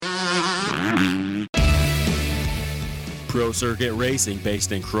Pro Circuit Racing,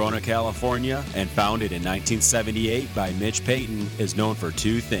 based in Corona, California, and founded in 1978 by Mitch Payton, is known for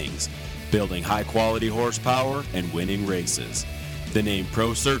two things: building high-quality horsepower and winning races. The name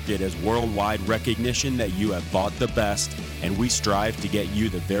Pro Circuit is worldwide recognition that you have bought the best, and we strive to get you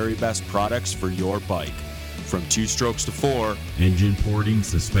the very best products for your bike. From 2 strokes to 4, engine porting,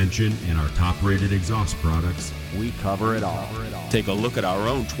 suspension, and our top-rated exhaust products, we cover it all. Take a look at our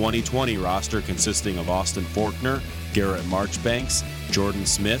own 2020 roster consisting of Austin Faulkner, Garrett Marchbanks, Jordan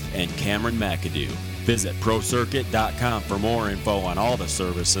Smith, and Cameron McAdoo. Visit ProCircuit.com for more info on all the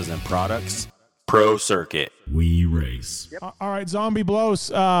services and products. Pro Circuit. We race. Yep. All right, Zombie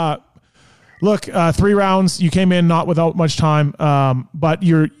Blows. Look, 3 rounds. You came in not without much time, but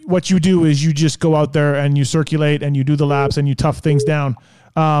what you do is you just go out there and you circulate and you do the laps and you tough things down.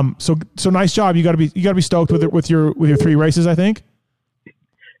 So nice job. You got to be stoked with your 3 races, I think.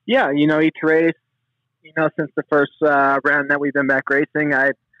 Yeah, each race, since the first round that we've been back racing,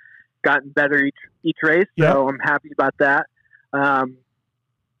 I've gotten better each race. So yep. I'm happy about that.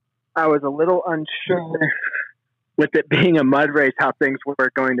 I was a little unsure with it being a mud race, how things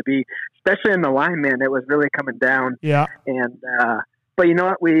were going to be, especially in the line, man. It was really coming down. Yeah. And, but you know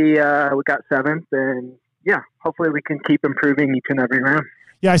what? We got 7th, and yeah, hopefully we can keep improving each and every round.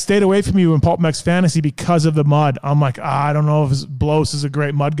 Yeah, I stayed away from you in Pulp Mex Fantasy because of the mud. I'm like, I don't know if Blows is a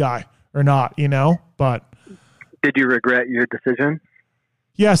great mud guy or not, but. Did you regret your decision?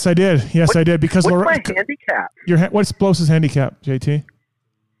 Yes, I did. I did. Because what's my handicap? What's Blows' handicap, JT?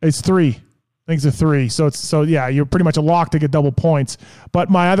 It's 3. I think it's a 3. So yeah, you're pretty much a lock to get double points.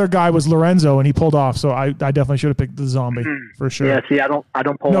 But my other guy was Lorenzo, and he pulled off. So I definitely should have picked the Zombie for sure. Yeah, see, I don't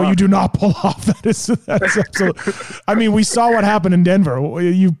pull off. No, you do not pull off. That's absolutely. I mean, we saw what happened in Denver.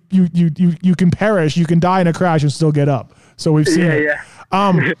 You can perish, you can die in a crash and still get up. So we've seen it. Yeah.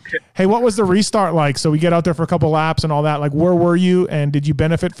 Hey, what was the restart like? So we get out there for a couple laps and all that. Like, where were you, and did you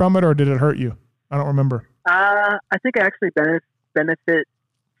benefit from it, or did it hurt you? I don't remember. I think I actually benefit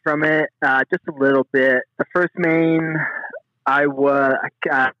from it just a little bit. The first main, I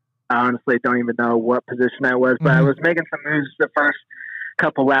honestly don't even know what position I was, but I was making some moves the first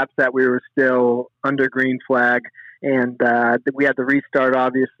couple laps that we were still under green flag, and we had the restart,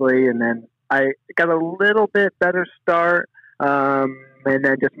 obviously, and then I got a little bit better start, and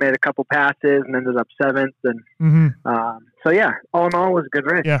then just made a couple passes and ended up 7th, and so yeah, all in all, it was a good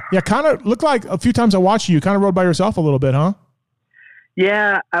race. Yeah, kind of looked like a few times I watched you kind of rode by yourself a little bit, huh?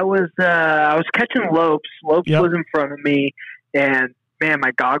 Yeah, I was catching Lopes. Lopes was in front of me, and man,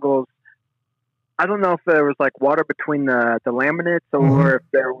 my goggles, I don't know if there was like water between the laminates or if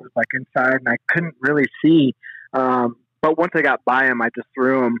there was like inside, and I couldn't really see. But once I got by him, I just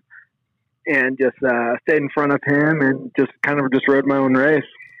threw him and just stayed in front of him and just rode my own race.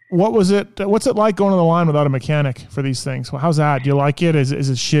 What's it like going to the line without a mechanic for these things? How's that? Do you like it? Is it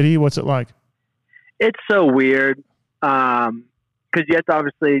shitty? What's it like? It's so weird. Because you have to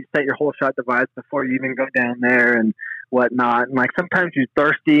obviously set your whole shot device before you even go down there and whatnot. And like sometimes you're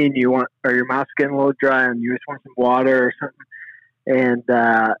thirsty and your mouth's getting a little dry and you just want some water or something. And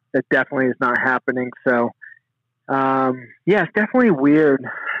it definitely is not happening. So yeah, it's definitely weird,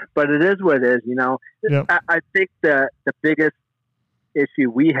 but it is what it is. Yep. I think the biggest issue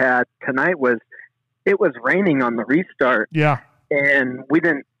we had tonight was it was raining on the restart. Yeah, and we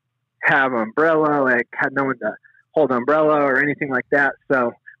didn't have an umbrella. Had no one to hold umbrella or anything like that,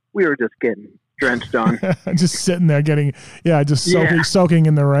 so we were just getting drenched on. Just sitting there soaking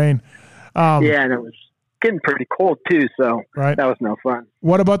in the rain. And it was getting pretty cold too, so that was no fun.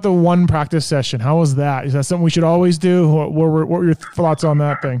 What about the one practice session? How was that? Is that something we should always do? What were your thoughts on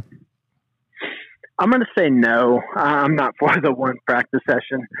that thing? I'm going to say no. I'm not for the one practice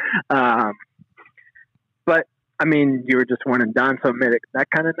session. But I mean, you were just one and done, so it made it that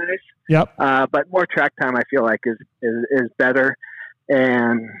kind of nice. Yep. But more track time, I feel like is better,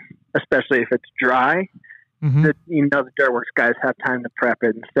 and especially if it's dry. The Dirtworks guys have time to prep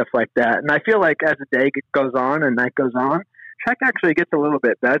it and stuff like that. And I feel like as the day goes on and night goes on, track actually gets a little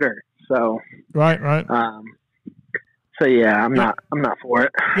bit better. So right. So yeah, I'm not for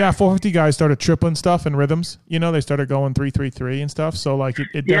it. Yeah, 450 guys started tripling stuff and rhythms. They started going 3-3-3 and stuff. So like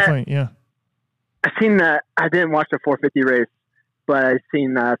it definitely I've seen that. I didn't watch the 450 race, but I've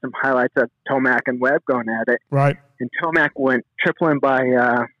seen some highlights of Tomac and Webb going at it. Right. And Tomac went tripling by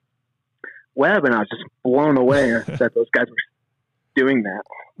Webb, and I was just blown away that those guys were doing that.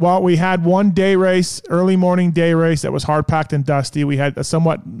 Well, we had one day race, early morning day race that was hard packed and dusty. We had a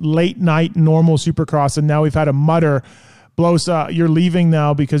somewhat late night normal Supercross, and now we've had a mudder. Blows, you're leaving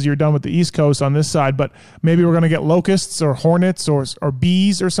now because you're done with the East Coast on this side, but maybe we're going to get locusts or hornets or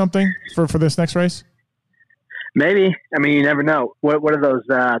bees or something for this next race? Maybe. I mean, you never know. What are those?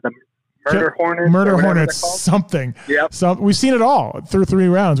 The murder hornets? Murder hornets, something. Yep. So we've seen it all through 3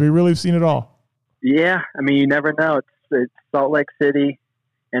 rounds. We really have seen it all. Yeah. I mean, you never know. It's Salt Lake City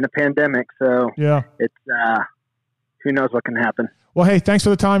in a pandemic. So yeah, it's who knows what can happen. Well, hey, thanks for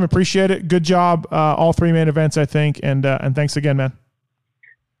the time. Appreciate it. Good job. All 3 main events, I think. And thanks again, man.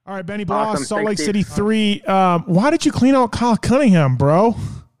 All right, Benny Bloss, Awesome. Salt Lake Steve. City 3. Why did you clean out Kyle Cunningham, bro?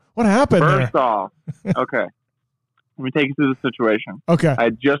 What happened First there? off, okay. Let me take you through the situation. Okay. I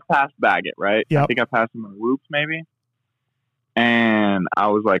just passed Baggett, right? Yep. I think I passed him in whoops, maybe. And I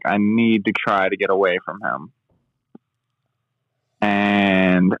was like, I need to try to get away from him.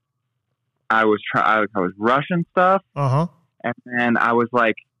 And I was rushing stuff. Uh-huh. And then I was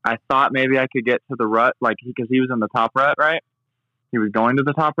like, I thought maybe I could get to the rut, like, because he was in the top rut, right? He was going to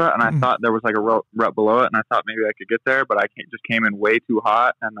the top rut, and I thought there was like a rut below it, and I thought maybe I could get there, but I just came in way too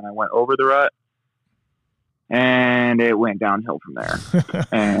hot, and then I went over the rut, and it went downhill from there.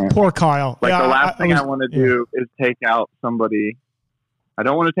 And poor Kyle. Like, the last thing I want to do is take out somebody. I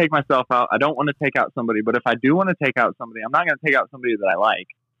don't want to take myself out. I don't want to take out somebody, but if I do want to take out somebody, I'm not going to take out somebody that I like.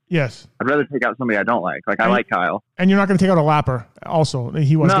 Yes. I'd rather take out somebody I don't like. Like, I like Kyle. And you're not going to take out a lapper also.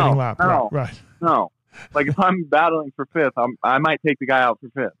 He was getting lapped. No. Right. No. Like, if I'm battling for 5th, I might take the guy out for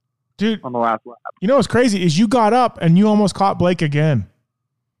 5th. Dude, on the last lap. You know what's crazy is you got up and you almost caught Blake again.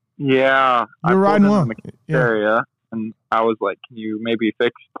 Yeah. You're riding well. Area, and I was like, can you maybe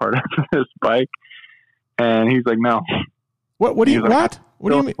fix part of this bike? And he's like, no. What do you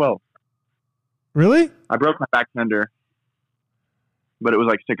mean? 12. Really? I broke my back fender, but it was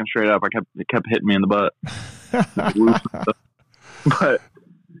like sticking straight up. It kept hitting me in the butt. But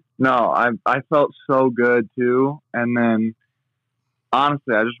no, I felt so good too. And then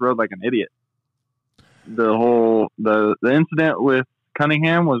honestly, I just rode like an idiot. The incident with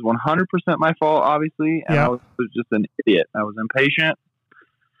Cunningham was 100% my fault, obviously, and I was just an idiot. I was impatient.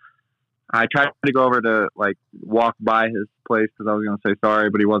 I tried to go over to like walk by his place because I was going to say sorry,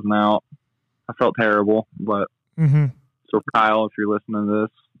 but he wasn't out. I felt terrible, but so Kyle, if you're listening to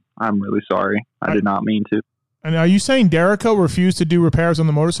this, I'm really sorry. I did not mean to. And are you saying Derico refused to do repairs on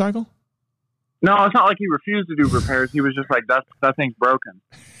the motorcycle? No, it's not like he refused to do repairs. He was just like, that thing's broken.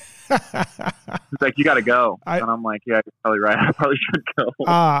 He's like, you got to go. And I'm like, yeah, you're probably right. I probably should go.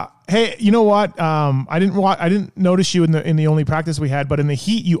 Hey, you know what? I didn't notice you in the only practice we had, but in the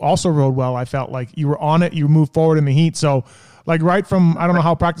heat, you also rode well. I felt like you were on it. You moved forward in the heat. So like right from, I don't know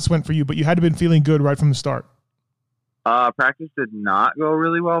how practice went for you, but you had to been feeling good right from the start. Practice did not go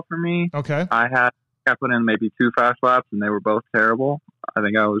really well for me. Okay. I put in maybe 2 fast laps and they were both terrible. I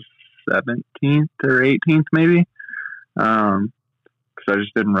think I was 17th or 18th maybe. Because I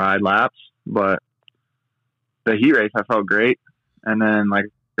just didn't ride laps. But the heat race, I felt great. And then, like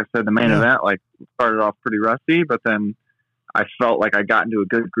I said, the main event, like, started off pretty rusty, but then I felt like I got into a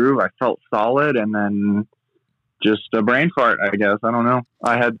good groove. I felt solid, and then just a brain fart, I guess. I don't know.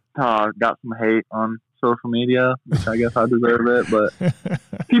 I had got some hate on social media, which I guess I deserve it, but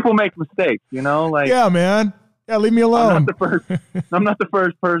people make mistakes, you know? Like, yeah, man. Yeah, leave me alone. I'm not the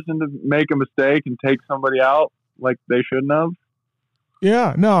first person to make a mistake and take somebody out like they shouldn't have.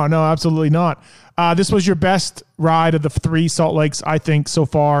 Yeah, no, absolutely not. This was your best ride of the 3 Salt Lakes, I think, so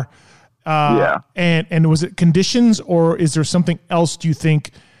far. Yeah. And was it conditions, or is there something else, do you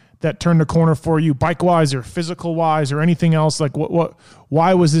think, that turned the corner for you, bike-wise or physical-wise or anything else? Like,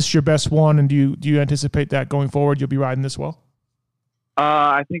 why was this your best one, and do you anticipate that going forward you'll be riding this well?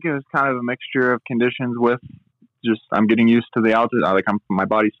 I think it was kind of a mixture of conditions with just I'm getting used to the altitude. My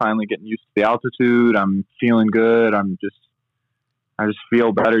body's finally getting used to the altitude. I'm feeling good. I just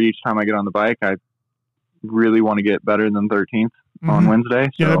feel better each time I get on the bike. I really want to get better than 13th on Wednesday.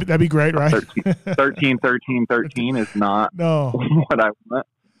 So yeah, that'd be great, right? 13 is not what I want.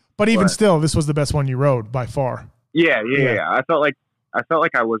 But even still, this was the best one you rode by far. Yeah. I felt like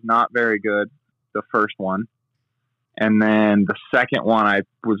I was not very good the first one. And then the second one I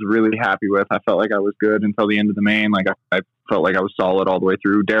was really happy with. I felt like I was good until the end of the main. Like I felt like I was solid all the way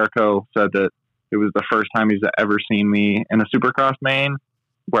through. Derico said that it was the first time he's ever seen me in a Supercross main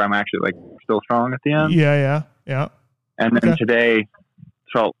where I'm actually like still strong at the end. Yeah. And then today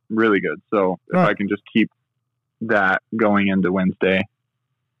felt really good. So if I can just keep that going into Wednesday,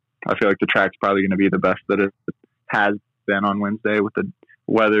 I feel like the track's probably going to be the best that it has been on Wednesday, with the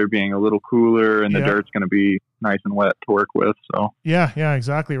weather being a little cooler and the dirt's going to be nice and wet to work with. So yeah,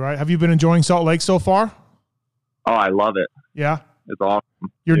 exactly right. Have you been enjoying Salt Lake so far? Oh, I love it. Yeah. It's awesome.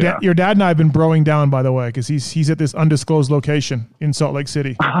 Your dad and I have been broing down, by the way, because he's at this undisclosed location in Salt Lake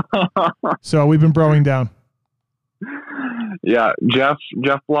City. So we've been broing down. Yeah, Jeff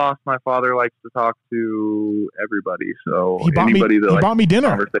Bloss, my father, likes to talk to everybody. So he bought me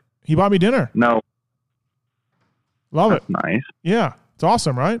dinner. He bought me dinner. No. Love That's it. Nice. Yeah. It's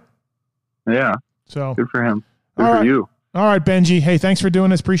awesome, right? Yeah. So good for him. Good for you. All right, Benji. Hey, thanks for doing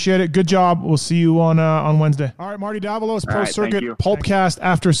this. Appreciate it. Good job. We'll see you on Wednesday. All right, Marty Davalos, Pro Circuit Pulpcast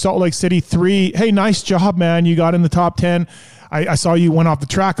after Salt Lake City 3. Hey, nice job, man. You got in the top 10. I saw you went off the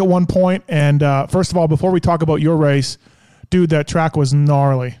track at one point. And first of all, before we talk about your race, dude, that track was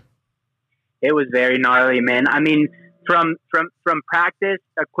gnarly. It was very gnarly, man. I mean, from practice,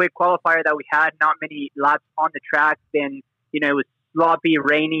 a quick qualifier that we had, not many laps on the track. Then, it was sloppy,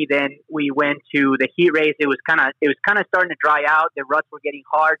 rainy. Then we went to the heat race. It was kind of starting to dry out. The ruts were getting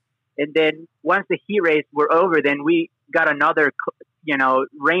hard. And then once the heat race were over, then we got another,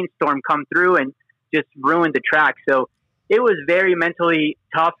 rainstorm come through and just ruined the track. So it was very mentally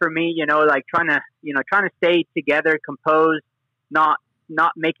tough for me, trying to stay together, composed, not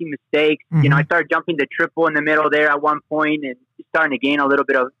making mistakes. Mm-hmm. I started jumping the triple in the middle there at one point and starting to gain a little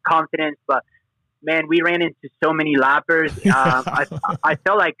bit of confidence. But man, we ran into so many lappers. I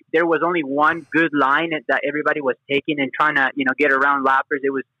felt like there was only one good line that everybody was taking and trying to, get around lappers.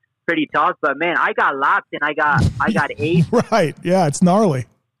 It was pretty tough, but man, I got lapped and I got 8. Right. Yeah. It's gnarly.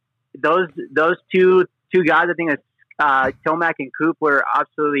 Those two guys, I think it's, Tomac and Coop were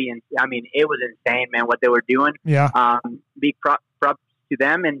absolutely, it was insane, man, what they were doing. Yeah. Big props to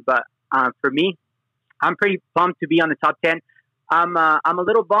them. But for me, I'm pretty pumped to be on the top 10. I'm a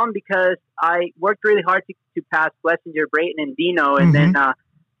little bummed because I worked really hard to pass Schlesinger, Brayton, and Dino. And then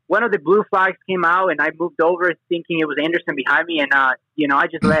one of the blue flags came out and I moved over thinking it was Anderson behind me. And, I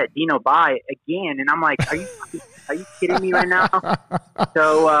just let Dino by again. And I'm like, are you kidding me right now?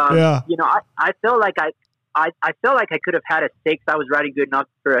 So, yeah. I felt like I felt like I could have had a 6. I was riding good enough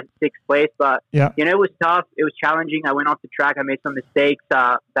for a 6th place, but yeah. It was tough. It was challenging. I went off the track. I made some mistakes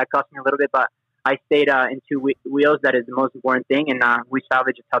that cost me a little bit, but I stayed in 2 wheels. That is the most important thing, and we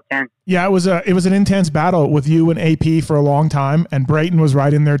salvaged a top 10. Yeah, it was an intense battle with you and AP for a long time, and Brayton was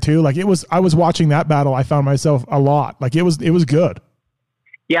right in there too. Like I was watching that battle. I found myself a lot. Like it was good.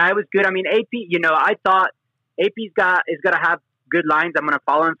 Yeah, it was good. I mean, AP. I thought AP's is gonna have good lines. I'm going to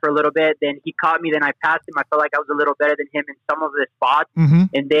follow him for a little bit. Then he caught me. Then I passed him. I felt like I was a little better than him in some of the spots. Mm-hmm.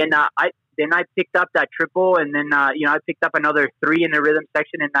 And then I picked up that triple. And then, I picked up another 3 in the rhythm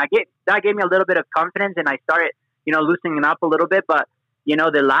section. And that gave me a little bit of confidence. And I started, loosening up a little bit. But,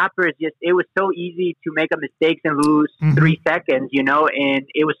 the lappers, it was so easy to make a mistake and lose 3 seconds, and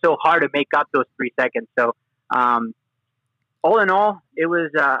it was so hard to make up those 3 seconds. So, all in all, it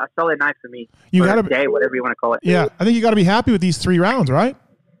was a solid night for me. You got a day, whatever you want to call it. Yeah, I think you got to be happy with these 3 rounds, right?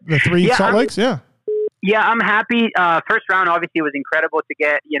 The 3 Salt Lakes, yeah. Yeah, I'm happy. First round, obviously, was incredible to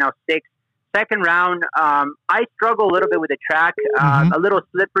get 6. Second round, I struggle a little bit with the track, a little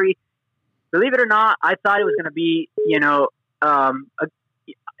slippery. Believe it or not, I thought it was going to be,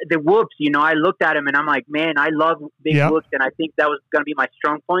 the whoops. I looked at him and I'm like, man, I love big whoops, and I think that was going to be my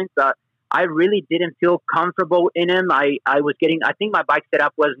strong point. But I really didn't feel comfortable in him. I think my bike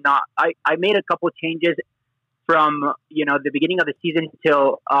setup was not, I made a couple changes from, the beginning of the season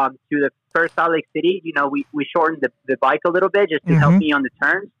till to the first Salt Lake City. We shortened the bike a little bit just to help me on the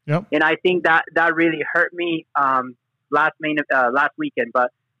turns. Yep. And I think that really hurt me last weekend.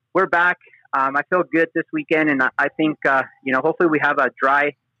 But we're back. I feel good this weekend, and I think, hopefully we have a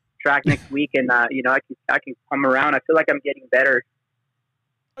dry track next week, and, I can come around. I feel like I'm getting better.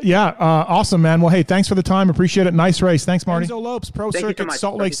 Yeah, awesome, man. Well, hey, thanks for the time. Appreciate it. Nice race. Thanks, Marty. Enzo Lopes, Pro Circuit, so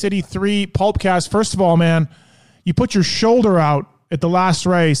Salt Lake City 3 Pulpcast. First of all, man, you put your shoulder out at the last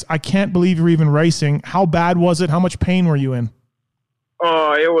race. I can't believe you're even racing. How bad was it? How much pain were you in?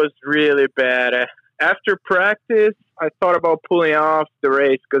 Oh, it was really bad. After practice, I thought about pulling off the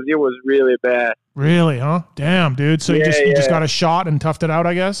race because it was really bad. Really, huh? Damn, dude. So you just got a shot and toughed it out,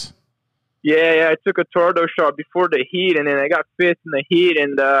 I guess? Yeah, I took a tordo shot before the heat, and then I got 5th in the heat,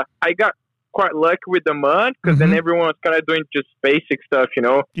 and I got quite lucky with the mud because then everyone was kind of doing just basic stuff,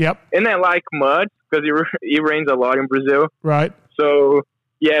 Yep. And I like mud because it rains a lot in Brazil. Right. So,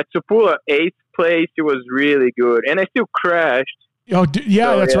 yeah, to pull an 8th place, it was really good, and I still crashed. Oh,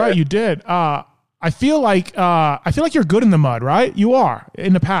 that's right. You did. I feel like you're good in the mud, right? You are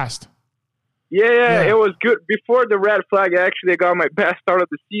in the past. Yeah, it was good. Before the red flag, I got my best start of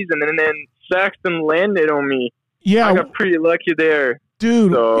the season, and then Saxton landed on me. Yeah. I got pretty lucky there.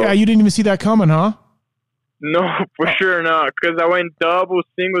 Dude, yeah, you didn't even see that coming, huh? No, for sure not, because I went double,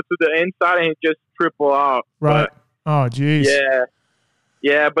 single to the inside, and just triple out. Right. Oh, geez.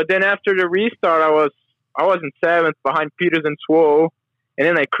 Yeah, but then after the restart, I was in 7th behind Peters and Swoll, and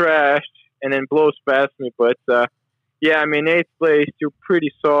then I crashed, and then Blows passed me, but yeah, I mean, 8th place, still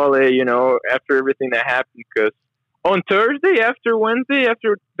pretty solid, after everything that happened. Because on Thursday, after Wednesday,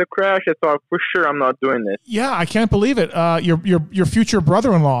 after the crash, I thought, for sure, I'm not doing this. Yeah, I can't believe it. Your future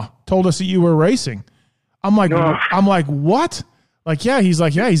brother-in-law told us that you were racing. I'm like, what? Like, yeah,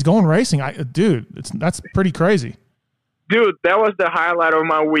 he's going racing. Dude, that's pretty crazy. Dude, that was the highlight of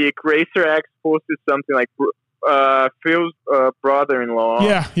my week. Racer X posted something like Phil's brother-in-law.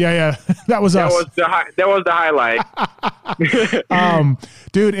 Yeah. That was us. That was the highlight.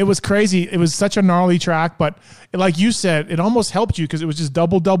 Dude, it was crazy. It was such a gnarly track, but like you said, it almost helped you because it was just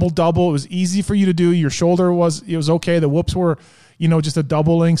double. It was easy for you to do. Your shoulder was okay. The whoops were, just a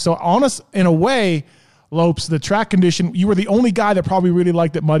doubling. So honest, in a way, Lopes, the track condition, you were the only guy that probably really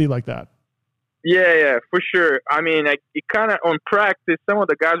liked it muddy like that. Yeah, for sure. I mean, it kind of, on practice, some of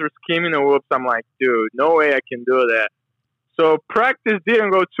the guys were skimming the whoops. I'm like, dude, no way I can do that. So practice didn't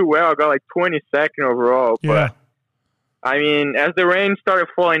go too well. I got like 22nd overall. Yeah. But, I mean, as the rain started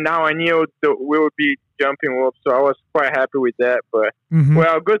falling down, I knew we would be jumping whoops. So I was quite happy with that. But,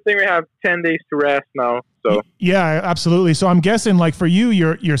 well, good thing we have 10 days to rest now. So yeah, absolutely. So I'm guessing, like, for you,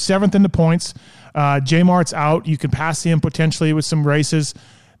 you're 7th in the points. J Mart's out. You can pass him potentially with some races.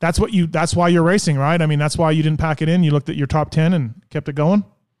 That's why you're racing, right? I mean, that's why you didn't pack it in. You looked at your top 10 and kept it going.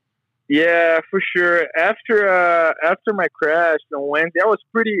 Yeah, for sure. After my crash on Wednesday, I was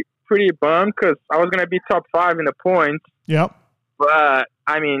pretty bummed because I was gonna be top 5 in the points. Yep. But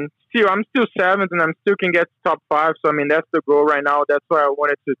I mean, I'm still 7th, and I'm still can get to top 5. So I mean, that's the goal right now. That's why I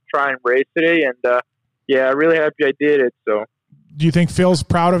wanted to try and race today, and yeah, really happy I did it. So. Do you think Phil's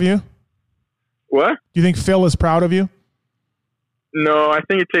proud of you? What? Do you think Phil is proud of you? No, I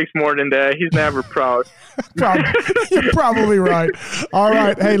think it takes more than that. He's never proud. You're probably right. All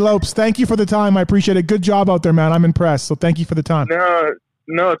right. Hey, Lopes, thank you for the time. I appreciate it. Good job out there, man. I'm impressed. So thank you for the time.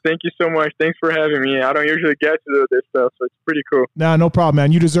 No, thank you so much. Thanks for having me. I don't usually get to do this stuff, so it's pretty cool. No problem,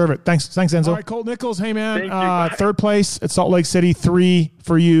 man. You deserve it. Thanks, Enzo. All right, Colt Nichols. Hey, man. 3rd place at Salt Lake City, 3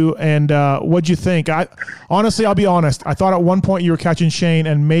 for you. And what'd you think? Honestly, I'll be honest. I thought at one point you were catching Shane,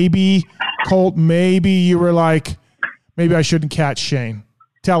 and maybe, Colt, you were like, maybe I shouldn't catch Shane.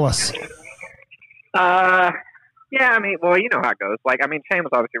 Tell us. Yeah, I mean, well, you know how it goes. Like, I mean, Shane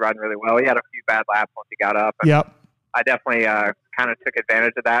was obviously riding really well. He had a few bad laps once he got up. Yep. I definitely kind of took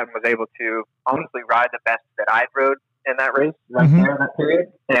advantage of that and was able to honestly ride the best that I'd rode in that race there in that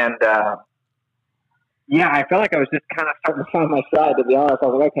period. And, yeah, I felt like I was just kind of starting to find my stride, to be honest. I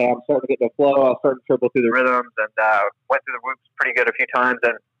was like, okay, I'm starting to get in the flow. I was starting to dribble through the rhythms and went through the whoops pretty good a few times.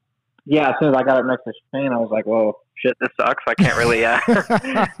 And, yeah, as soon as I got up next to Shane, I was like, "Whoa, shit, this sucks. I can't really,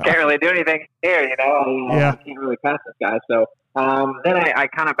 can't really do anything here, I can't really pass this guy." So then I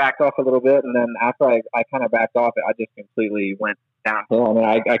kind of backed off a little bit, and then after I kind of backed off, I just completely went downhill. I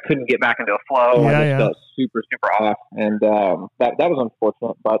mean, I couldn't get back into a flow. I just felt super, super off, and that was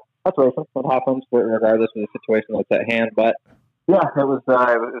unfortunate. But that's racing. It happens regardless of the situation that's at hand. But yeah, it was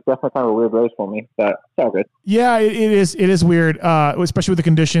definitely kind of a weird race for me, but it's all good. Yeah, it is weird, especially with the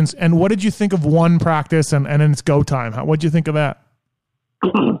conditions. And what did you think of one practice and then it's go time? What did you think of that?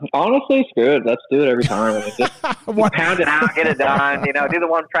 Honestly, screw it. Let's do it every time. I mean, just pound it out, get it done. Do the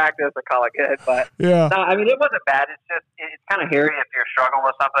one practice and call it good. But yeah, no, I mean, it wasn't bad. It's kind of hairy if you're struggling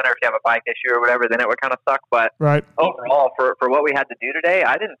with something or if you have a bike issue or whatever. Then it would kind of suck. But overall, for what we had to do today,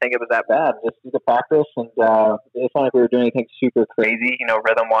 I didn't think it was that bad. Just do the practice, and it's not like we were doing anything super crazy,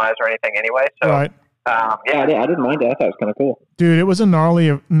 rhythm wise or anything anyway. So. Yeah, I didn't mind it. I thought it was kind of cool. Dude, it was a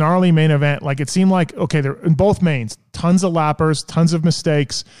gnarly main event. Like, it seemed like, okay, they're in both mains, tons of lappers, tons of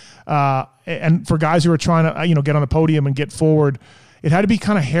mistakes. And for guys who were trying to, get on the podium and get forward, it had to be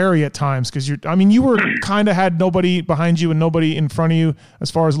kind of hairy at times because you were kind of had nobody behind you and nobody in front of you as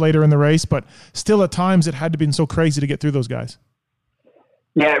far as later in the race, but still at times it had to be so crazy to get through those guys.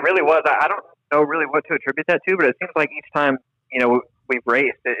 Yeah, it really was. I don't know really what to attribute that to, but it seems like each time, we've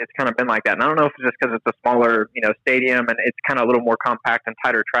raced, it's kind of been like that. And I don't know if it's just because it's a smaller, stadium and it's kind of a little more compact and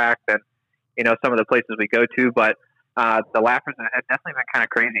tighter track than, some of the places we go to. But the lappers have definitely been kind of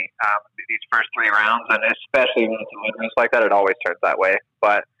crazy these first 3 rounds, and especially when it's a mud race like that, it always turns that way.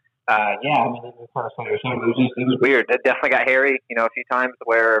 But yeah, I mean, it was weird. It definitely got hairy, a few times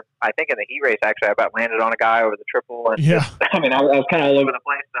where I think in the heat race, actually, I about landed on a guy over the triple. And I mean, I was kind of all over the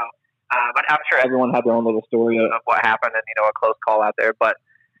place, so. But I'm sure everyone had their own little story of what happened and, a close call out there. But,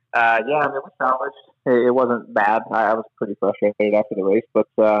 yeah, I mean, we salvaged. It wasn't bad. I was pretty frustrated after the race. But,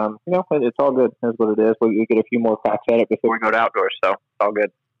 it's all good. That's what it is. We get a few more cracks at it before we go to outdoors. So it's all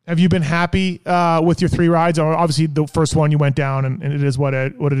good. Have you been happy with your 3 rides? Or obviously the first one you went down and it is what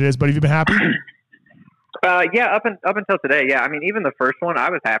it is. But have you been happy? Yeah, up until today. Yeah, I mean, even the first one, I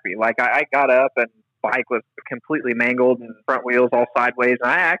was happy. Like, I got up and, bike was completely mangled and front wheels all sideways,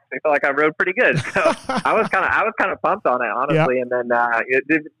 and I actually felt like I rode pretty good. So I was kind of pumped on it, honestly. Yep. And then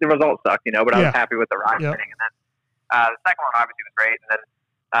the results sucked, but I was happy with the ride winning. And then the second one obviously was great. And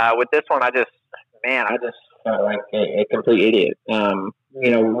then with this one, I just felt like a complete idiot.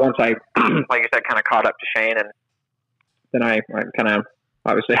 Once I, like you said, kind of caught up to Shane, and then I kind of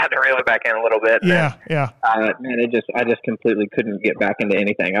obviously had to reel it back in a little bit. Man, I just completely couldn't get back into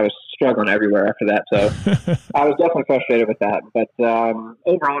anything. I was struggling everywhere after that, so I was definitely frustrated with that. But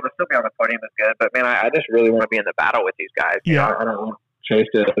overall, to still be on the podium is good. But man, I just really want to be in the battle with these guys. I don't want Chase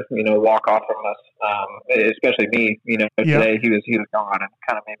to walk off from us, especially me. Today he was gone and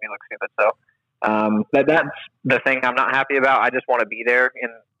kind of made me look stupid. So that's the thing I'm not happy about. I just want to be there in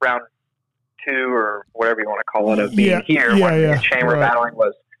round 2 or whatever you want to call it, of being here when me and Shane were battling.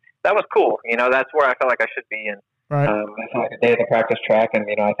 That was cool. That's where I felt like I should be. And I felt like a day of the practice track, and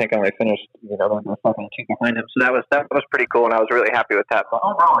I think I only finished a fucking 2 behind him. So that was pretty cool, and I was really happy with that. But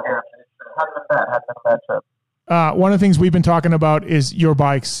overall, hadn't been a bad trip. One of the things we've been talking about is your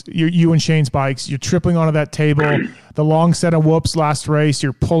bikes, you and Shane's bikes. You're tripling onto that table. The long set of whoops last race.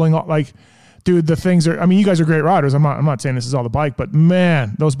 You're pulling off like. Dude, the things are, you guys are great riders. I'm not saying this is all the bike, but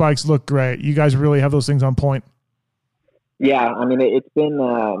man, those bikes look great. You guys really have those things on point. Yeah. It's been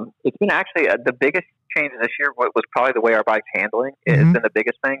actually the biggest change this year was probably the way our bike's handling. It's been the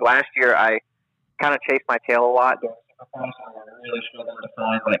biggest thing. Last year, I kind of chased my tail a lot during Supercross, and I really struggled to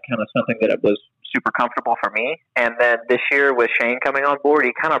find like kind of something that was super comfortable for me. And then this year with Shane coming on board,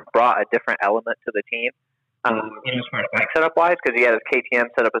 he kind of brought a different element to the team. As far as bike setup wise, because he had his KTM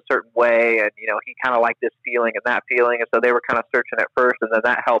set up a certain way, and he kind of liked this feeling and that feeling, and so they were kind of searching at first, and then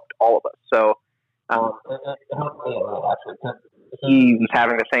that helped all of us. So it helped me a lot, actually, because he was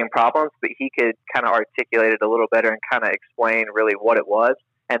having the same problems, but he could kind of articulate it a little better and kind of explain really what it was,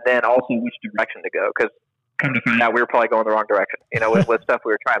 and then also which direction to go. Because come to find out, we were probably going the wrong direction, with stuff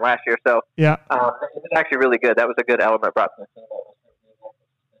we were trying last year. So it was actually really good. That was a good element brought to the team.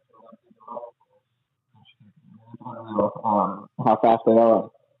 How fast they are.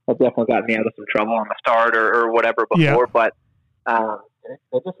 That definitely got me out of some trouble on the start or whatever before, but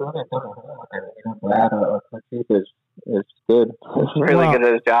they just really done Brad Keith is good. He's really good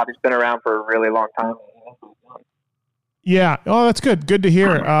at his job. He's been around for a really long time. Yeah. Oh, that's good. Good to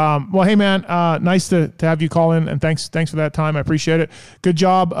hear. Well, hey man, nice to have you call in, and thanks for that time. I appreciate it. Good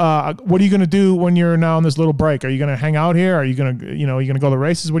job. What are you going to do when you're now on this little break? Are you going to hang out here? Are you going to, are you going to go to the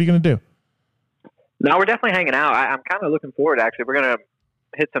races? What are you going to do? No, we're definitely hanging out. I'm kind of looking forward, actually. We're going to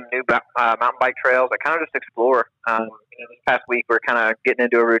hit some new mountain bike trails. I kind of just explore. This past week, we're kind of getting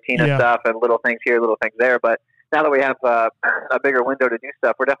into a routine of stuff and little things here, little things there. But now that we have a bigger window to do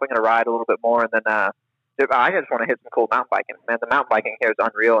stuff, we're definitely going to ride a little bit more. And then I just want to hit some cool mountain biking. Man, the mountain biking here is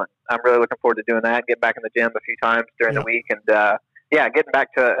unreal. And I'm really looking forward to doing that, getting back in the gym a few times during the week. And, getting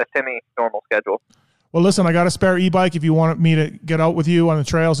back to a semi-normal schedule. Well, listen, I got a spare e-bike. If you want me to get out with you on the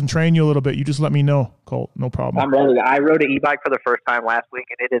trails and train you a little bit, you just let me know, Colt. No problem. I'm ready. I rode an e-bike for the first time last week,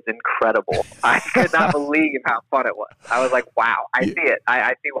 and it is incredible. I could not believe how fun it was. I was like, wow, I see it.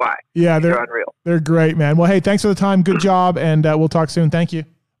 I see why. Yeah, they're unreal. They're great, man. Well, hey, thanks for the time. Good job, and we'll talk soon. Thank you.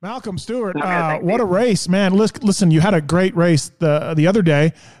 Malcolm Stewart, what a race, man. Listen, you had a great race the other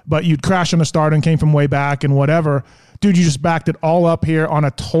day, but you'd crashed on the start and came from way back and whatever. Dude, you just backed it all up here on a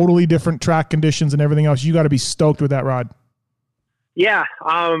totally different track conditions and everything else. You got to be stoked with that ride. Yeah,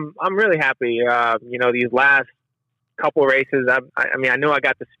 I'm really happy. These last couple races, I knew I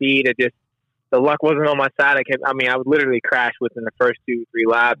got the speed. It just, the luck wasn't on my side. I would literally crash within the first 2-3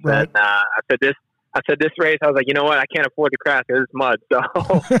 laps. Right. And I said this race, I was like, you know what? I can't afford to crash because it's mud. So,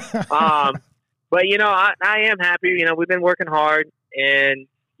 but I am happy. We've been working hard, and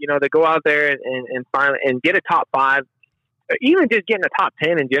to go out there and finally and get a top 5, even just getting a top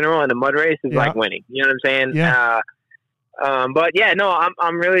 10 in general in a mud race is like winning. You know what I'm saying? Yeah.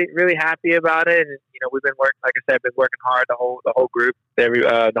 I'm really, really happy about it. And, we've been working, like I said, hard, the whole group,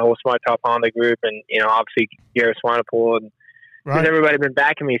 the whole Smart Top Honda group, and, obviously Garrett Swanepoel and everybody been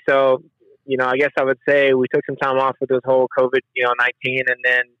backing me. So, I guess I would say we took some time off with this whole COVID, 19, and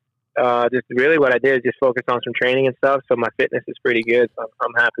then, just really what I did is just focus on some training and stuff. So my fitness is pretty good. So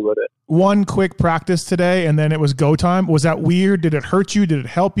I'm happy with it. One quick practice today, and then it was go time. Was that weird? Did it hurt you? Did it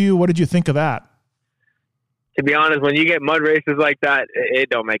help you? What did you think of that? To be honest, when you get mud races like that, it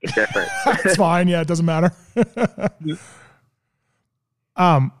don't make a difference. It's fine. Yeah, it doesn't matter.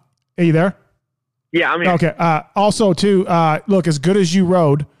 Are you there? Yeah, I'm here. Okay. Also, too, look, as good as you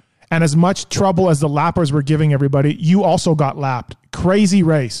rode, and as much trouble as the lappers were giving everybody, you also got lapped. Crazy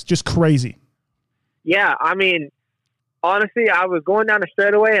race, just crazy. Yeah, honestly, I was going down the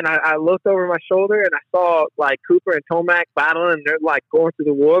straightaway, and I looked over my shoulder, and I saw like Cooper and Tomac battling, and they're like going through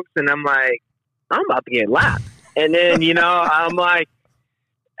the whoops, and I'm like, I'm about to get lapped. And then I'm like,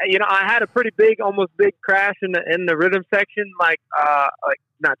 I had a pretty almost big crash in the rhythm section, like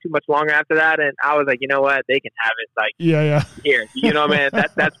not too much longer after that, and I was like, you know what, they can have it. Like, yeah, here, man,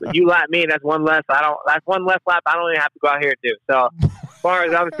 that's you lap me. That's one less. That's one less lap. I don't even have to go out here and do. So, as far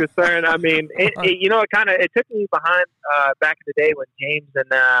as I was concerned, I mean, it took me behind back in the day when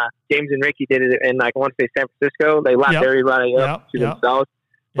James and Ricky did it in, like, I want to say San Francisco. They lapped everybody up to themselves,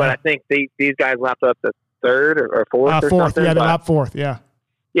 but I think these guys lapped up the third or fourth or something. Yeah, they lapped fourth. Yeah.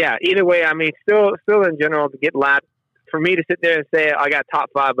 Yeah. Either way, I mean, still in general, to get lapped, for me to sit there and say I got top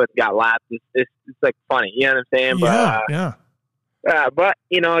 5 but got lapped, it's like funny. You know what I'm saying? Yeah. But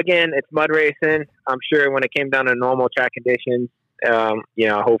again, it's mud racing. I'm sure when it came down to normal track conditions,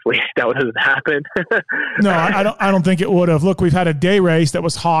 hopefully that doesn't happen. No, I don't think it would have. Look, we've had a day race that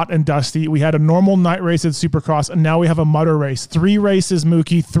was hot and dusty. We had a normal night race at Supercross, and now we have a mudder race. 3 races,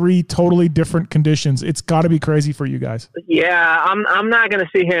 Mookie, 3 totally different conditions. It's got to be crazy for you guys. Yeah, I'm not gonna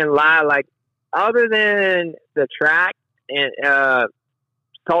sit here and lie. Like, other than the track and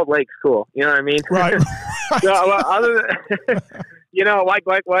Salt Lake's cool. You know what I mean? Right. So, other than why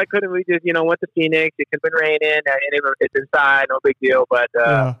couldn't we just went to Phoenix? It could have been raining, and it's inside, no big deal. But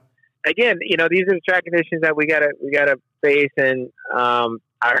again, these are the track conditions that we gotta face, and I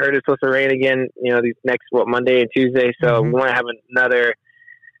heard it's supposed to rain again. These next Monday and Tuesday, so we want to have another.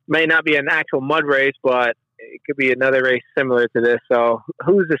 May not be an actual mud race, but it could be another race similar to this. So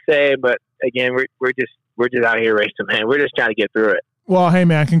who's to say? But again, we're just out here racing, man. We're just trying to get through it. Well, hey,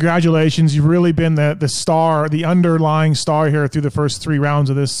 man, congratulations. You've really been the star, the underlying star here through the first 3 rounds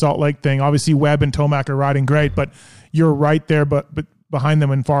of this Salt Lake thing. Obviously, Webb and Tomac are riding great, but you're right there but behind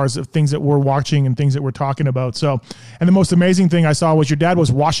them as far as things that we're watching and things that we're talking about. So, and the most amazing thing I saw was your dad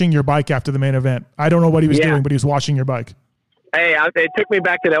was washing your bike after the main event. I don't know what he was doing, but he was washing your bike. Hey, it took me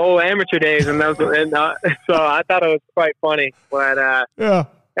back to the old amateur days, and so I thought it was quite funny. But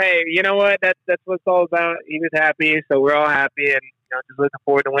hey, you know what? That's what it's all about. He was happy, so we're all happy, and just looking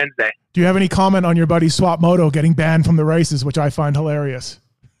forward to Wednesday. Do you have any comment on your buddy Swap Moto getting banned from the races, which I find hilarious?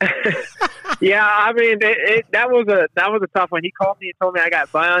 Yeah, I mean, that was a tough one. He called me and told me I got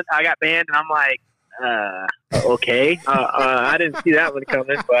banned, and I'm like, okay. I didn't see that one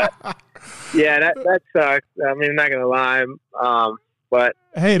coming, but yeah, that sucks. I mean, I'm not gonna lie, but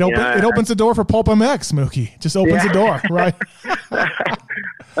hey, it opens the door for Pulp MX, Mookie. Just opens the door, right?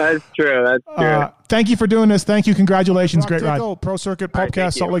 That's true. Thank you for doing this. Thank you. Congratulations. Great ride. Pro Circuit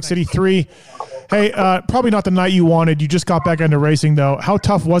Pulpcast, Salt Lake City 3. Hey, probably not the night you wanted. You just got back into racing, though. How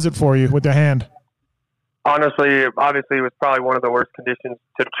tough was it for you with the hand? Honestly, obviously, it was probably one of the worst conditions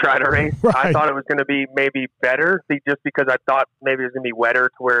to try to race. Right. I thought it was going to be maybe better, just because I thought maybe it was going to be wetter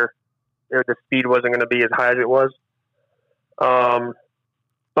to where the speed wasn't going to be as high as it was.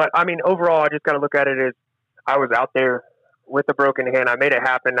 But, I mean, overall, I just got to look at it as I was out there with a broken hand. I made it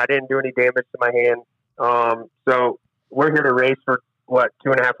happen. I didn't do any damage to my hand. So we're here to race for,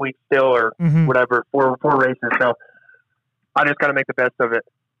 2.5 weeks still or whatever, four races. So I just got to make the best of it.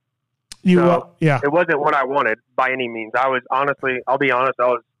 It wasn't what I wanted by any means. I'll be honest, I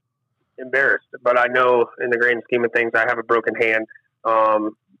was embarrassed. But I know in the grand scheme of things, I have a broken hand.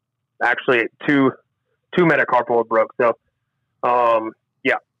 Actually, two metacarpal broke. So,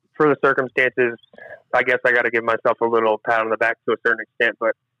 for the circumstances, I guess I got to give myself a little pat on the back to a certain extent,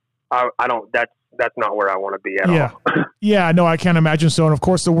 but I don't, that's not where I want to be at all. Yeah, no, I can't imagine so. And of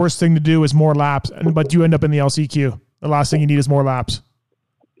course the worst thing to do is more laps, but you end up in the LCQ. The last thing you need is more laps.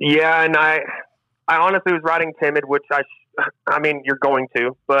 Yeah. And I honestly was riding timid, which I mean, you're going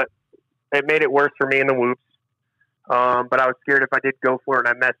to, but it made it worse for me in the whoops. But I was scared if I did go for it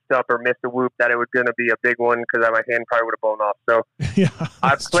and I messed up or missed a whoop that it was going to be a big one because my hand probably would have blown off. So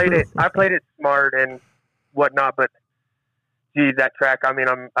I played it smart and whatnot, but geez, that track, I mean,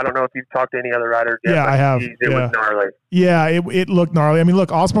 I don't know if you've talked to any other riders yet. Yeah, I have. Geez, it was gnarly. Yeah, it looked gnarly. I mean,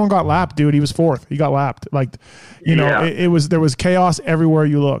 look, Osborne got lapped, dude. He was 4th. He got lapped. Like, there was chaos everywhere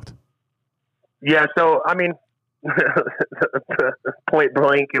you looked. Yeah. So, I mean, point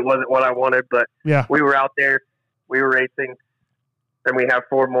blank, it wasn't what I wanted, but we were out there. We were racing, and we have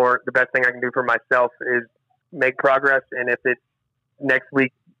 4 more. The best thing I can do for myself is make progress, and if it's next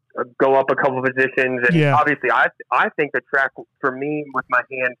week, go up a couple positions. And obviously, I think the track, for me, with my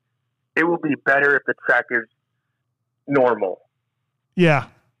hand, it will be better if the track is normal. Yeah.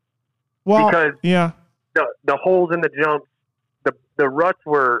 Well, because the holes in the jumps, the ruts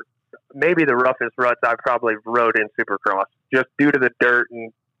were maybe the roughest ruts I've probably rode in Supercross, just due to the dirt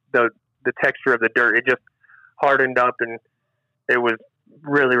and the texture of the dirt. It just hardened up, and it was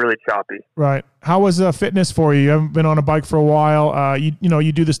really, really choppy. Right. How was fitness for you? You haven't been on a bike for a while.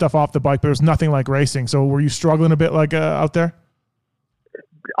 You do the stuff off the bike, but there's nothing like racing. So were you struggling a bit like out there?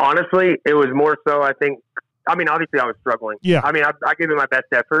 Honestly, it was more so, I think, obviously I was struggling. Yeah. I gave it my best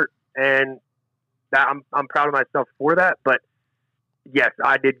effort, and that I'm proud of myself for that. But yes,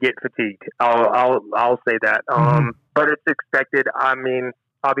 I did get fatigued. I'll say that. But it's expected.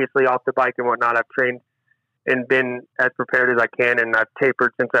 Obviously off the bike and whatnot, I've trained and been as prepared as I can, and I've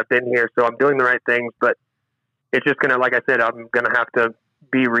tapered since I've been here. So I'm doing the right things, but it's just going to, like I said, I'm going to have to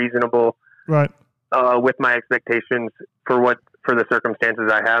be reasonable, right, with my expectations for the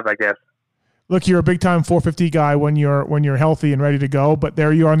circumstances I have, I guess. Look, you're a big time 450 guy when you're healthy and ready to go, but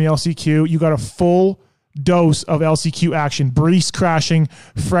there you are on the LCQ. You got a full dose of LCQ action. Brees crashing,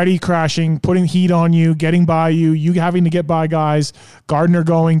 Freddie crashing, putting heat on you, getting by you having to get by guys, Gardner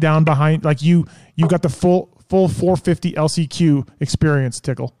going down behind. Like you got the full 450 LCQ experience,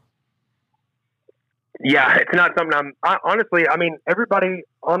 Tickle. Yeah, it's not something honestly, everybody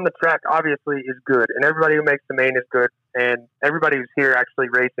on the track obviously is good, and everybody who makes the main is good, and everybody who's here actually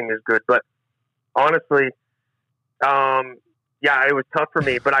racing is good. But honestly, yeah, it was tough for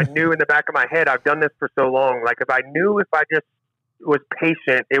me, but I knew in the back of my head, I've done this for so long. Like if I just was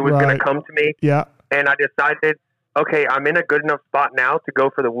patient, it was going to come to me. Yeah. And I decided, okay, I'm in a good enough spot now to go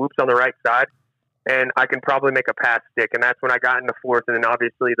for the whoops on the right side, and I can probably make a pass stick. And that's when I got into fourth. And then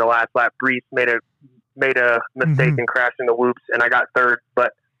obviously the last lap, Brees made a mistake and crashed in the whoops, and I got third.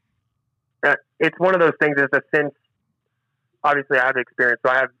 But it's one of those things. It's a sense. Obviously, I have experience,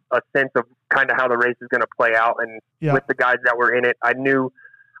 so I have a sense of kind of how the race is going to play out. And with the guys that were in it, I knew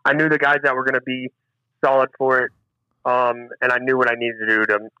the guys that were going to be solid for it, and I knew what I needed to do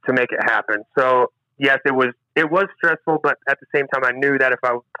to make it happen. So yes, it was stressful, but at the same time, I knew that if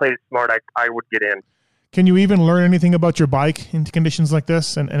I played it smart, I would get in. Can you even learn anything about your bike in conditions like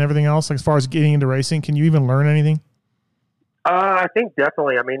this and everything else, like as far as getting into racing? Can you even learn anything? I think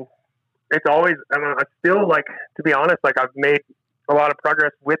definitely. It's always, I still, like, to be honest, like I've made a lot of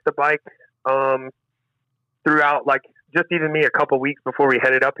progress with the bike throughout, like just even me a couple weeks before we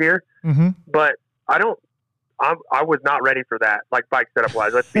headed up here. But I was not ready for that, like bike setup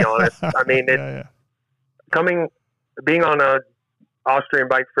wise, let's be honest. Being on a Austrian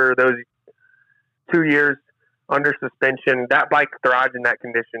bike for those 2 years under suspension, that bike thrives in that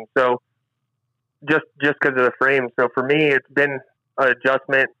condition. So just because of the frame. So for me, it's been an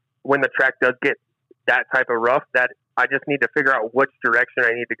adjustment when the track does get that type of rough, that I just need to figure out which direction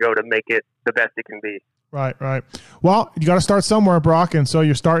I need to go to make it the best it can be. Right. Well, you got to start somewhere, Brock, and so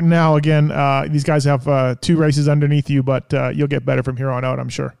you're starting now. Again, these guys have 2 races underneath you, but you'll get better from here on out, I'm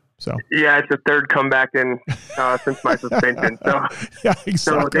sure. So yeah, it's the third comeback since my suspension. So yeah, exactly.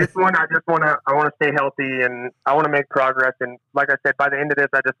 So this one, I want to stay healthy, and I want to make progress. And like I said, by the end of this,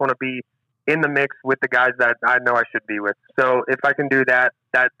 I just want to be in the mix with the guys that I know I should be with. So if I can do that,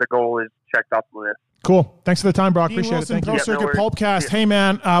 that's the goal, is checked off the list. Cool. Thanks for the time, Brock. Appreciate it. Thank you. Pro Circuit Pulpcast. Hey,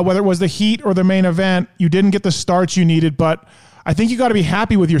 man, whether it was the heat or the main event, you didn't get the starts you needed, but I think you got to be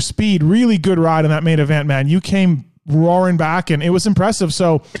happy with your speed. Really good ride in that main event, man. You came roaring back, and it was impressive.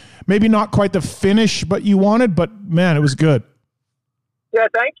 So maybe not quite the finish but you wanted, but, man, it was good. Yeah,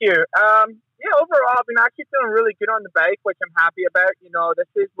 thank you. Overall, I've been actually feeling really good on the bike, which I'm happy about.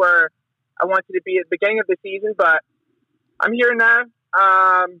 This is where I wanted to be at the beginning of the season, but I'm here now,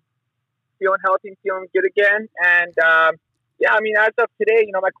 feeling healthy and feeling good again. And as of today,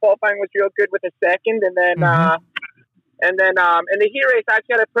 my qualifying was real good with a second, and then in the heat race, I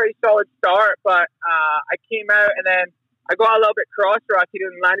actually had a pretty solid start, but I came out and then I got a little bit cross-rutted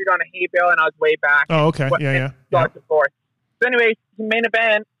and landed on a hay bale, and I was way back. Oh, okay, yeah. So anyways, the main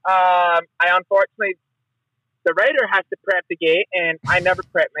event, I unfortunately, the rider has to prep the gate, and I never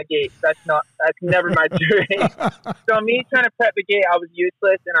prep my gate. That's never my doing. So me trying to prep the gate, I was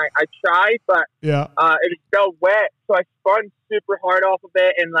useless, and I tried, but it was still wet. So I spun super hard off of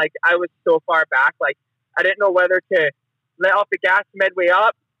it, and like I was so far back, like I didn't know whether to let off the gas midway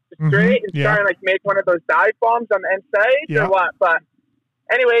up straight and try and like make one of those dive bombs on the inside or what. But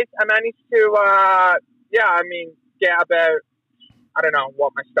anyways, I managed to get about, I don't know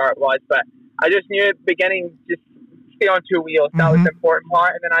what my start was, but I just knew at the beginning, just stay on 2 wheels. That was the important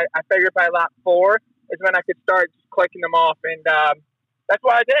part. And then I figured by lap 4 is when I could start just clicking them off. And that's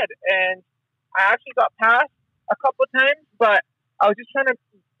what I did. And I actually got past a couple of times, but I was just trying to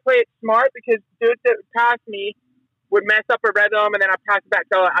play it smart, because dudes that passed me would mess up a rhythm, and then I passed it back.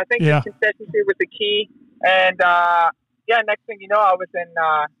 So I think the consistency was the key. And next thing you know, I was in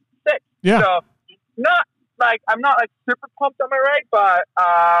 6th. Yeah. So I'm not like super pumped on my ride, but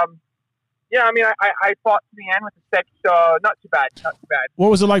yeah, I mean, I fought to the end with the 6, so not too bad. What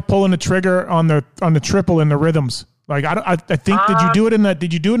was it like pulling the trigger on the triple in the rhythms? Like I think did you do it in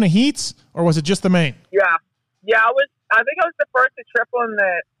the heats, or was it just the main? Yeah, I think I was the first to triple in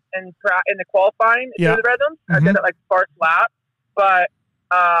the qualifying through the rhythms. I did it like first lap, but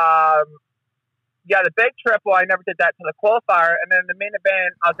the big triple I never did that to the qualifier, and then the main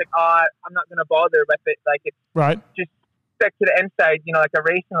event I was like, I'm not gonna bother with it. Like it's right. Just stick to the inside, like a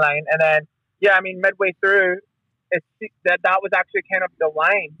racing line, and then midway through, that was actually kind of the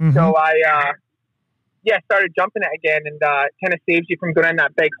line. Mm-hmm. So I started jumping it again, and kind of saves you from going in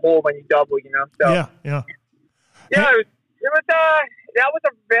that big hole when you double. So yeah. It was that was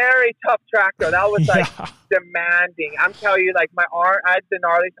a very tough track though. That was like demanding. I'm telling you, like my arm, I had the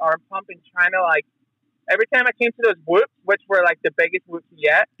gnarliest arm pump and trying to like every time I came to those whoops, which were like the biggest whoops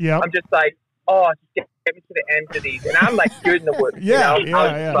yet. Yeah. I'm just like, just get me to the end of these, and I'm like good in the whoops.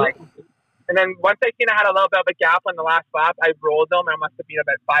 Like, and then once I seen I had a little bit of a gap on the last lap, I rolled them, and I must have been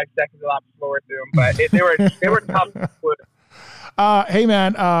about 5 seconds a lap slower through them. But they were tough whoops. Hey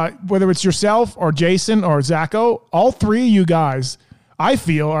man, whether it's yourself or Jason or Zacho, all three of you guys, I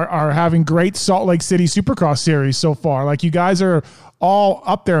feel are having great Salt Lake City Supercross series so far. Like you guys are all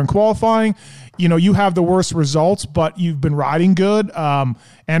up there in qualifying. You have the worst results, but you've been riding good.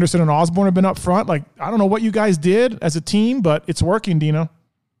 Anderson and Osborne have been up front. Like, I don't know what you guys did as a team, but it's working, Dino.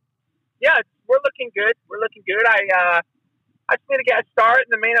 Yeah, we're looking good. I just need to get a start in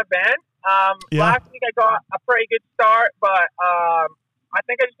the main event. Last week I got a pretty good start, but I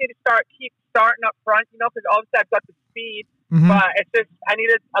think I just need to keep starting up front, because obviously I've got the speed, but it's just I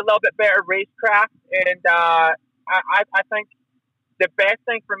needed a little bit better racecraft, and I think the best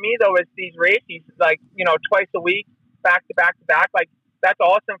thing for me though is these races, like twice a week, back to back to back. Like that's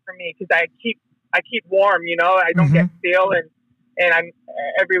awesome for me because I keep warm, I don't get stale, and I'm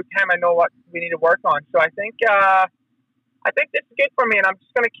every time I know what we need to work on. So I think this is good for me, and I'm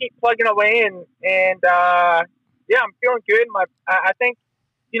just going to keep plugging away, and I'm feeling good. I think,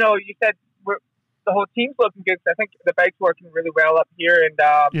 you said the whole team's looking good. So I think the bike's working really well up here, and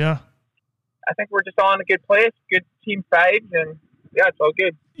I think we're just all in a good place, good team fights, and it's all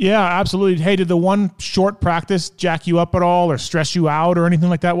good. Yeah, absolutely. Hey, did the one short practice jack you up at all, or stress you out, or anything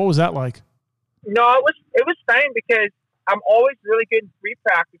like that? What was that like? No, it was fine because I'm always really good in free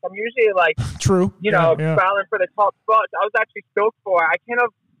practice. I'm usually like, battling for the top spots. I was actually stoked for it. I feel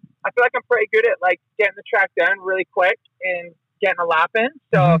like I'm pretty good at like getting the track down really quick and getting a lap in.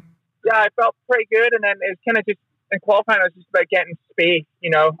 So I felt pretty good. And then it was kind of just in qualifying, I was just about getting space,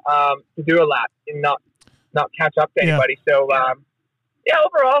 to do a lap and not catch up to anybody. So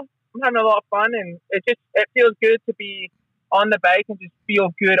overall, I'm having a lot of fun, and it feels good to be on the bike and just feel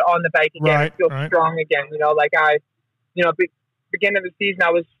good on the bike again. Right, feel strong again. Beginning of the season,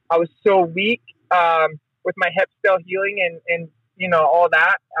 I was so weak with my hip still healing and all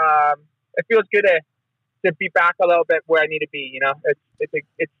that. It feels good to be back a little bit where I need to be.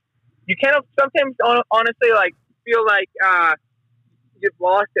 It's you kind of sometimes honestly like feel like you've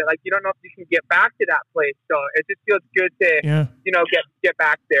lost it. Like you don't know if you can get back to that place. So it just feels good to get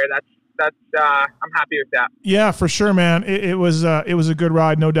back there. That's I'm happy with that. Yeah, for sure, man. It was a good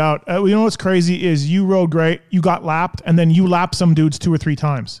ride, no doubt. What's crazy is you rode great, you got lapped, and then you lapped some dudes 2 or 3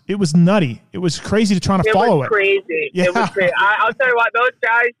 times. It was nutty. It was crazy to try to follow it. Crazy. Yeah. It was crazy. I'll tell you what, those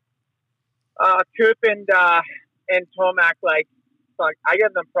guys, Coop and Tomac, like I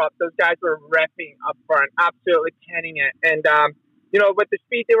give them props. Those guys were repping up front, absolutely canning it, and with the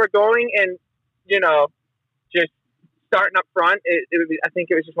speed they were going, and just starting up front, I think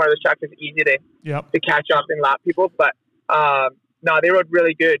it was just one of those tracks that's easy to catch up and lap people. But they rode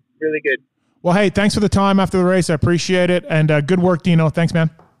really good, really good. Well, hey, thanks for the time after the race. I appreciate it. And good work, Dino. Thanks, man.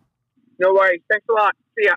 No worries. Thanks a lot.